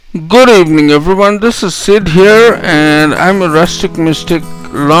Good evening, everyone. This is Sid here, and I'm a rustic mystic.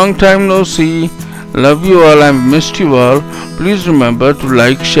 Long time no see. Love you all. I've missed you all. Please remember to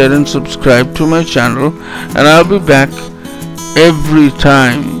like, share, and subscribe to my channel, and I'll be back every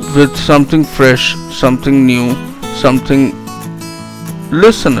time with something fresh, something new, something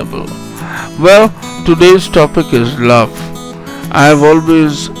listenable. Well, today's topic is love. I've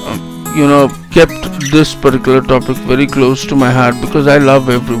always, kept this particular topic very close to my heart because I love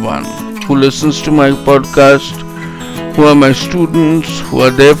everyone who listens to my podcast, who are my students, who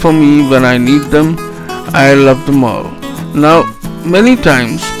are there for me when I need them. I love them all. Now, many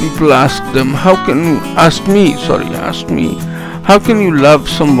times people ask me, how can you love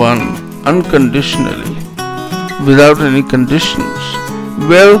someone unconditionally without any conditions?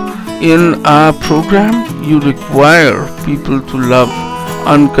 Well, in our program, you require people to love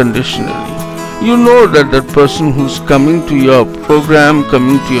unconditionally. You know that that person who's coming to your program,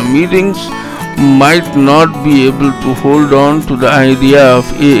 coming to your meetings, might not be able to hold on to the idea of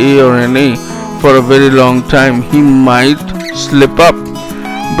AA or NA for a very long time. He might slip up,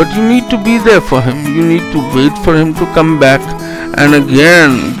 but you need to be there for him. You need to wait for him to come back and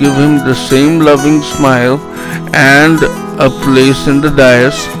again give him the same loving smile and a place in the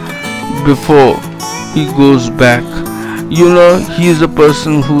dais before he goes back. He is a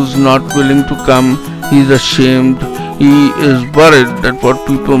person who's not willing to come. He's ashamed. He is worried that what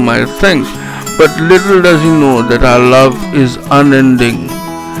people might think. But little does he know that our love is unending,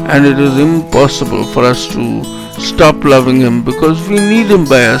 and it is impossible for us to stop loving him because we need him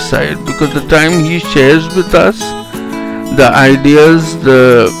by our side. Because the time he shares with us, the ideas,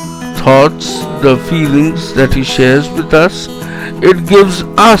 the thoughts, the feelings that he shares with us, it gives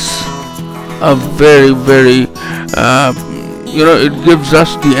us a very it gives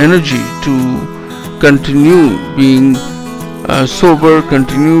us the energy to continue being sober,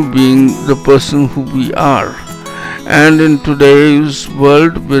 continue being the person who we are. And in today's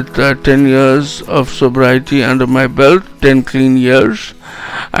world, with 10 years of sobriety under my belt, 10 clean years,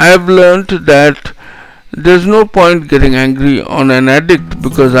 I have learned that there's no point getting angry on an addict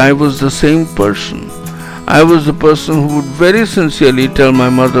because I was the same person. I was the person who would very sincerely tell my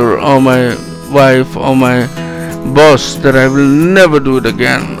mother or my wife or my boss that I will never do it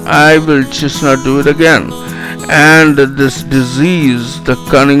again. I will just not do it again. And this disease, the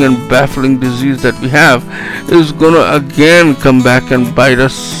cunning and baffling disease that we have, is gonna again come back and bite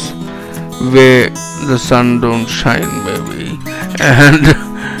us where the sun don't shine, maybe. And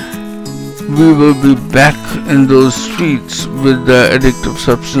we will be back in those streets with the addictive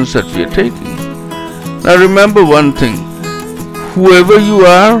substance that we are taking. Now remember one thing. Whoever you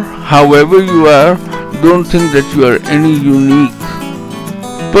are, however you are, don't think that you are any unique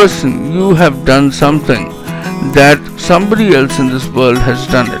person. You have done something that somebody else in this world has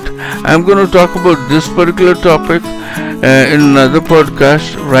done it. I'm going to talk about this particular topic in another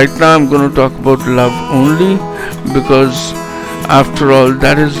podcast. Right now I'm going to talk about love only because after all,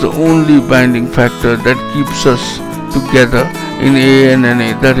 that is the only binding factor that keeps us together in AA and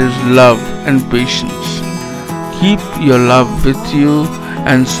NA. That is love and patience. Keep your love with you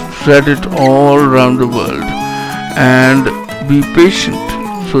and spread it all around the world, and be patient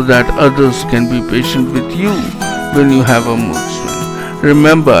so that others can be patient with you when you have a mood swing.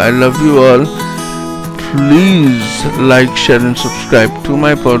 Remember, I love you all. Please like, share, and subscribe to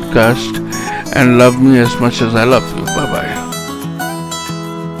my podcast, and love me as much as I love you.